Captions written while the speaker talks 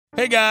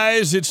Hey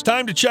guys, it's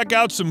time to check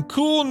out some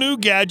cool new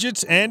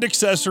gadgets and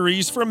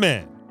accessories for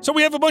men. So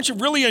we have a bunch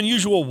of really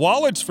unusual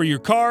wallets for your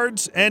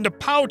cards and a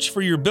pouch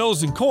for your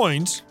bills and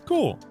coins.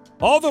 Cool.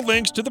 All the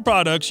links to the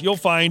products you'll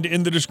find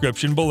in the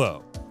description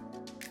below.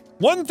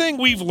 One thing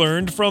we've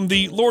learned from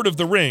the Lord of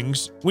the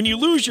Rings, when you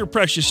lose your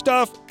precious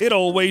stuff, it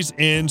always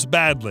ends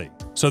badly.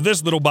 So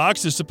this little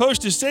box is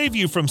supposed to save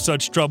you from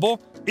such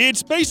trouble.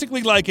 It's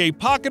basically like a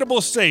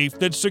pocketable safe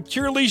that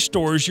securely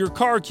stores your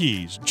car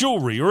keys,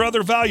 jewelry, or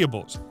other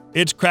valuables.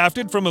 It's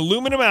crafted from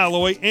aluminum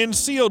alloy and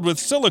sealed with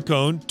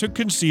silicone to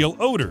conceal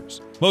odors.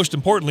 Most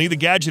importantly, the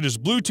gadget is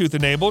Bluetooth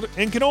enabled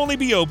and can only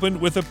be opened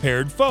with a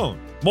paired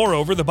phone.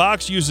 Moreover, the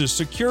box uses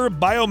secure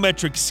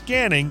biometric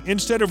scanning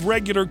instead of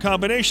regular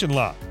combination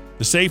lock.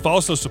 The safe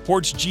also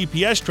supports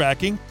GPS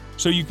tracking,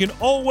 so you can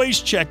always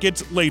check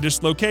its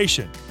latest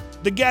location.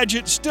 The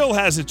gadget still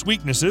has its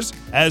weaknesses.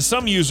 As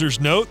some users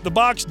note, the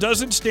box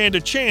doesn't stand a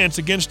chance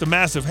against a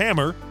massive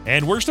hammer,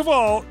 and worst of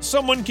all,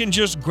 someone can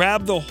just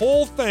grab the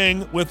whole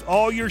thing with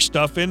all your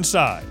stuff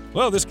inside.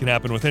 Well, this can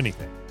happen with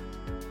anything.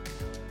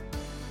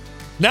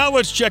 Now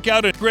let's check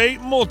out a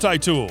great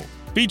multi-tool.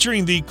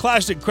 Featuring the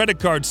classic credit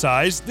card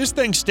size, this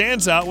thing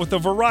stands out with a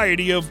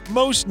variety of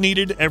most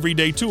needed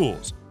everyday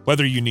tools.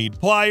 Whether you need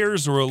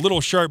pliers or a little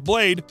sharp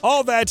blade,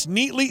 all that's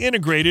neatly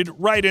integrated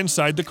right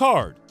inside the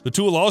card. The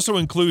tool also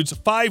includes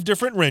 5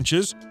 different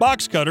wrenches,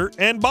 box cutter,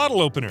 and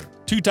bottle opener.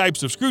 2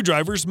 types of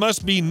screwdrivers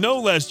must be no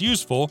less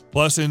useful,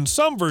 plus in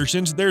some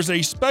versions there's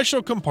a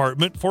special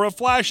compartment for a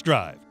flash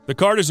drive. The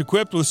card is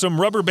equipped with some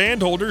rubber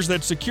band holders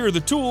that secure the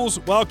tools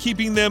while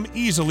keeping them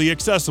easily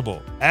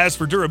accessible. As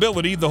for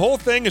durability, the whole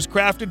thing is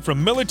crafted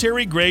from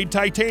military-grade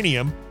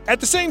titanium. At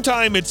the same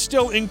time, it's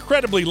still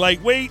incredibly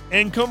lightweight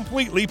and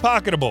completely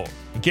pocketable.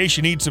 In case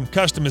you need some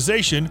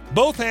customization,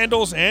 both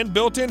handles and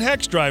built-in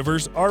hex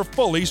drivers are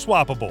fully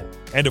swappable.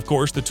 And of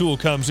course, the tool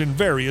comes in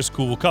various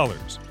cool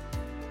colors.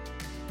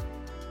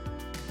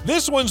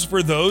 This one's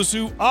for those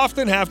who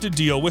often have to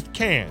deal with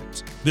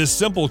cans. This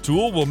simple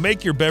tool will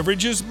make your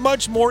beverages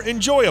much more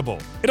enjoyable.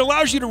 It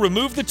allows you to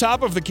remove the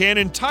top of the can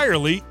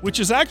entirely, which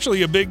is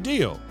actually a big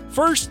deal.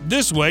 First,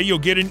 this way you'll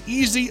get an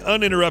easy,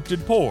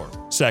 uninterrupted pour.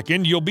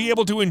 Second, you'll be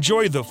able to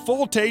enjoy the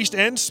full taste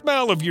and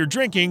smell of your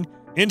drinking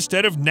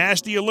instead of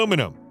nasty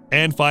aluminum.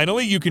 And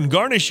finally, you can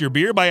garnish your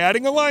beer by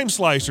adding a lime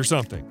slice or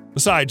something.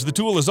 Besides, the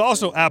tool is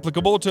also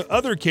applicable to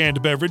other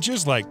canned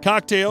beverages like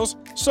cocktails,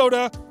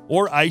 soda,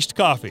 or iced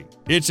coffee.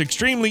 It's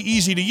extremely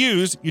easy to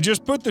use. You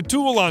just put the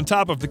tool on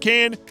top of the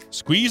can,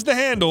 squeeze the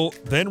handle,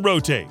 then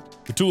rotate.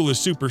 The tool is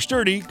super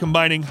sturdy,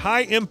 combining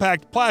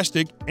high-impact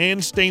plastic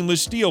and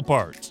stainless steel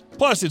parts.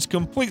 Plus, it's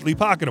completely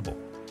pocketable.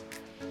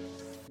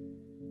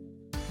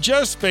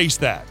 Just face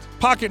that.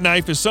 Pocket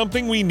knife is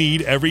something we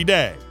need every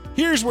day.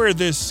 Here's where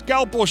this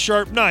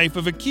scalpel-sharp knife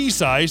of a key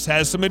size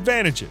has some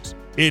advantages.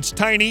 It's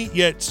tiny,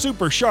 yet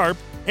super sharp,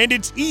 and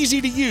it's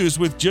easy to use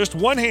with just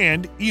one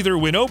hand, either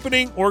when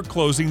opening or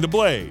closing the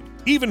blade,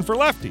 even for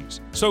lefties.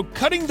 So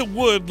cutting the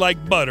wood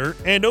like butter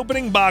and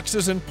opening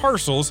boxes and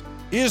parcels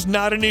is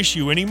not an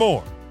issue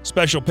anymore.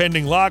 Special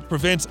pending lock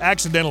prevents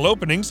accidental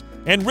openings,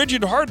 and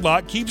rigid hard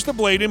lock keeps the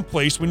blade in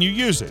place when you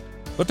use it.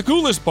 But the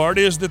coolest part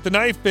is that the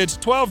knife fits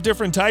 12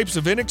 different types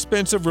of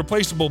inexpensive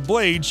replaceable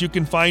blades you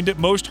can find at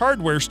most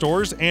hardware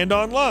stores and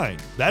online.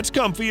 That's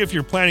comfy if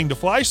you're planning to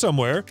fly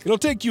somewhere. It'll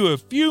take you a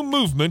few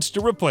movements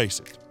to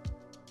replace it.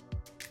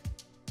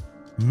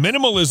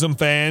 Minimalism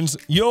fans,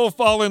 you'll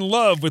fall in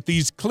love with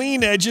these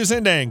clean edges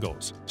and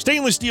angles.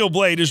 Stainless steel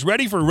blade is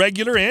ready for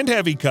regular and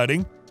heavy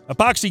cutting.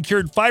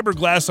 Epoxy-cured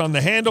fiberglass on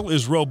the handle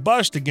is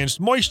robust against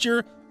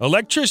moisture,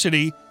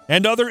 electricity,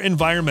 and other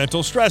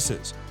environmental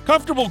stresses.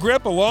 Comfortable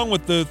grip along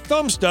with the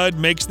thumb stud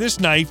makes this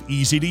knife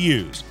easy to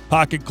use.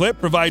 Pocket clip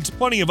provides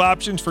plenty of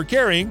options for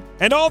carrying,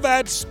 and all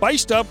that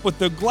spiced up with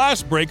the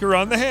glass breaker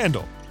on the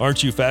handle.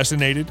 Aren't you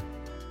fascinated?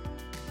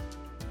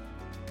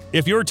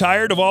 If you're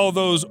tired of all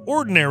those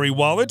ordinary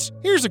wallets,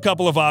 here's a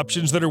couple of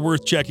options that are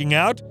worth checking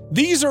out.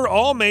 These are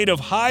all made of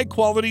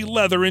high-quality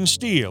leather and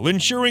steel,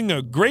 ensuring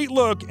a great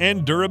look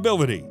and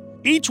durability.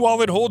 Each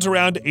wallet holds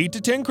around 8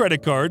 to 10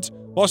 credit cards,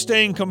 while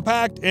staying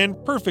compact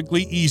and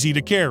perfectly easy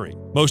to carry.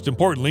 Most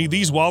importantly,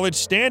 these wallets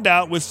stand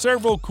out with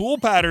several cool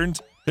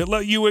patterns that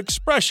let you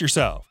express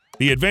yourself.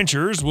 The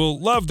adventurers will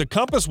love the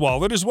compass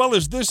wallet as well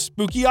as this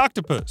spooky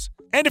octopus.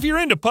 And if you're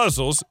into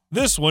puzzles,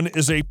 this one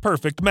is a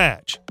perfect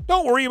match.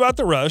 Don't worry about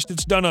the rust,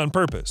 it's done on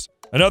purpose.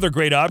 Another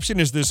great option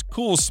is this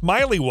cool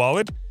smiley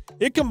wallet.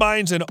 It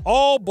combines an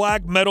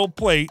all-black metal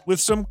plate with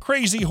some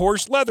crazy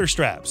horse leather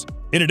straps.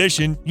 In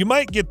addition, you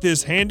might get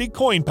this handy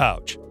coin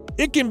pouch.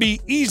 It can be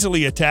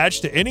easily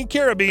attached to any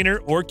carabiner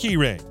or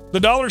keyring. The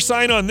dollar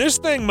sign on this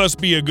thing must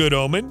be a good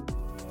omen.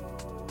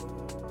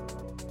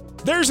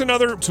 There's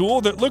another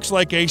tool that looks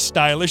like a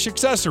stylish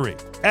accessory.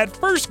 At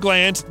first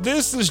glance,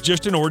 this is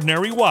just an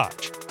ordinary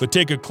watch, but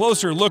take a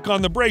closer look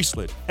on the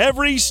bracelet.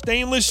 Every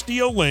stainless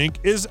steel link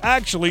is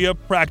actually a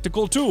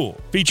practical tool,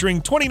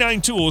 featuring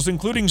 29 tools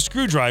including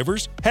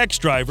screwdrivers, hex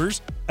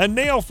drivers, a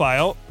nail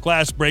file,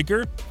 glass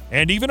breaker,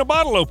 and even a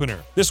bottle opener.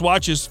 This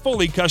watch is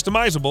fully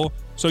customizable,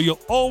 so you'll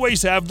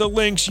always have the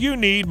links you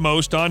need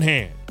most on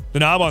hand. The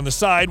knob on the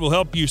side will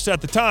help you set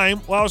the time,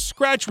 while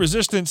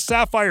scratch-resistant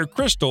sapphire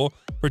crystal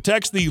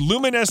protects the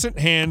luminescent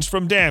hands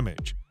from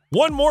damage.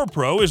 One more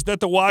pro is that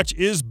the watch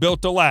is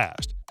built to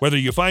last. Whether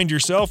you find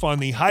yourself on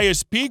the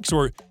highest peaks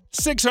or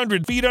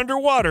 600 feet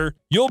underwater,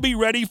 you'll be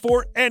ready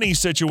for any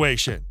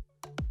situation.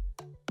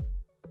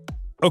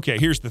 Okay,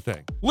 here's the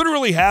thing.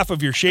 Literally half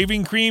of your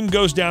shaving cream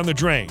goes down the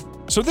drain,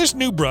 so this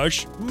new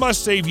brush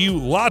must save you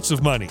lots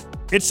of money.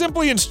 It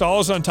simply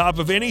installs on top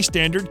of any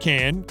standard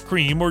can,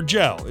 cream, or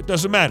gel. It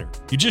doesn't matter.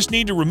 You just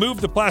need to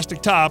remove the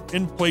plastic top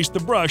and place the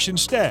brush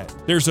instead.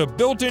 There's a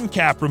built-in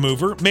cap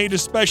remover made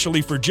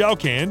especially for gel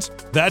cans.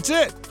 That's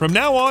it. From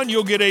now on,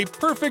 you'll get a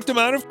perfect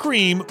amount of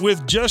cream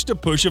with just a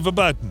push of a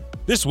button.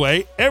 This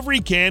way, every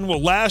can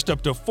will last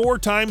up to 4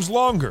 times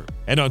longer.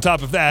 And on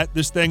top of that,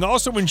 this thing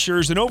also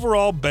ensures an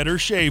overall better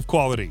shave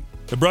quality.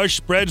 The brush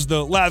spreads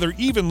the lather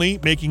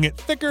evenly, making it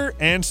thicker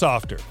and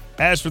softer.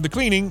 As for the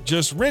cleaning,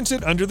 just rinse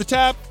it under the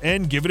tap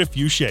and give it a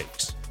few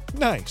shakes.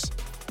 Nice.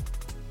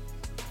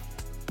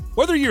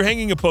 Whether you're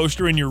hanging a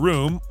poster in your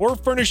room or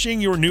furnishing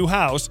your new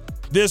house,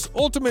 this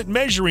ultimate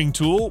measuring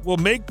tool will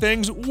make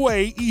things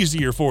way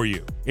easier for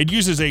you. It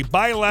uses a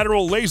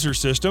bilateral laser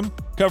system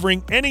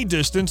covering any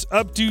distance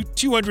up to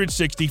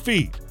 260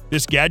 feet.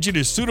 This gadget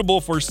is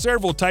suitable for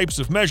several types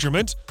of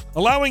measurements,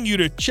 allowing you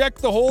to check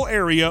the whole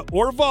area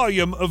or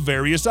volume of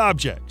various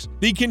objects.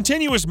 The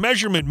continuous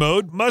measurement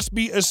mode must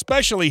be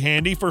especially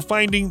handy for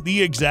finding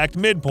the exact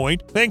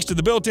midpoint. Thanks to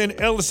the built-in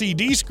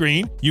LCD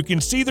screen, you can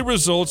see the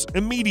results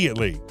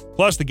immediately.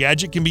 Plus, the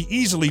gadget can be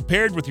easily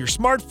paired with your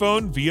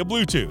smartphone via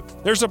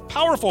Bluetooth. There's a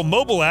powerful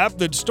mobile app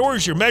that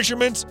stores your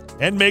measurements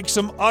and makes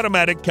some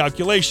automatic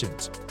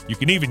calculations. You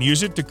can even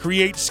use it to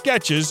create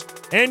sketches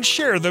and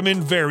share them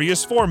in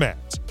various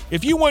formats.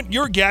 If you want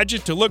your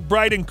gadget to look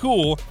bright and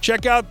cool,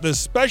 check out the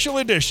Special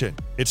Edition.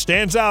 It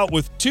stands out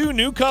with 2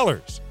 new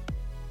colors.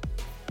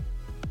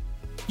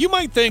 You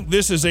might think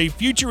this is a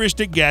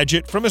futuristic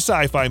gadget from a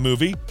sci-fi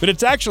movie, but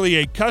it's actually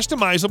a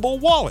customizable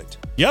wallet.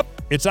 Yep,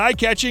 it's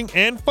eye-catching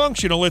and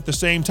functional at the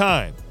same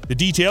time. The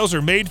details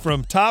are made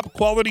from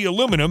top-quality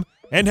aluminum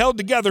and held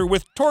together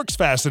with Torx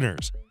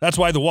fasteners. That's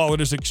why the wallet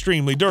is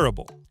extremely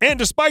durable. And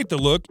despite the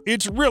look,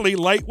 it's really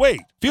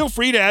lightweight. Feel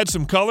free to add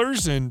some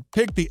colors and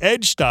pick the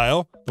edge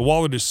style. The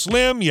wallet is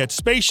slim yet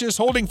spacious,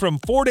 holding from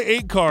 4 to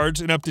 8 cards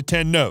and up to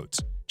 10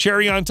 notes.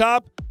 Cherry on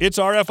top, it's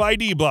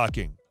RFID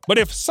blocking. But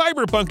if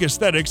cyberpunk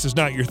aesthetics is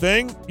not your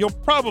thing, you'll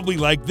probably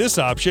like this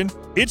option.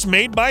 It's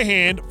made by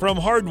hand from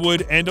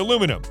hardwood and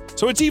aluminum,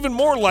 so it's even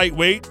more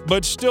lightweight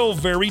but still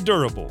very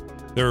durable.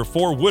 There are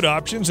 4 wood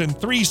options and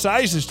 3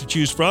 sizes to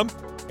choose from,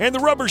 and the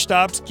rubber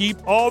stops keep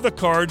all the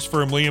cards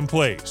firmly in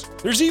place.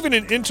 There's even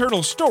an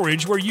internal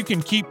storage where you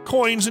can keep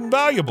coins and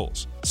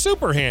valuables.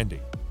 Super handy.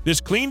 This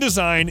clean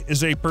design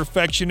is a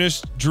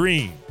perfectionist's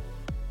dream.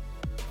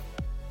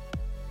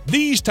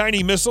 These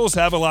tiny missiles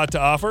have a lot to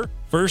offer.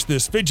 First,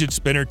 this fidget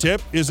spinner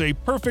tip is a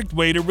perfect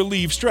way to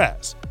relieve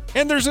stress.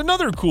 And there's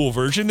another cool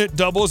version that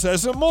doubles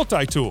as a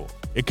multi-tool.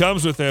 It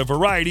comes with a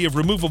variety of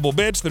removable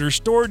bits that are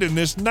stored in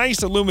this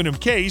nice aluminum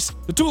case.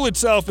 The tool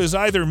itself is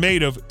either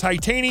made of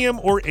titanium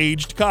or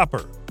aged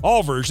copper.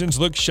 All versions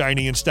look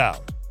shiny and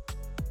stout.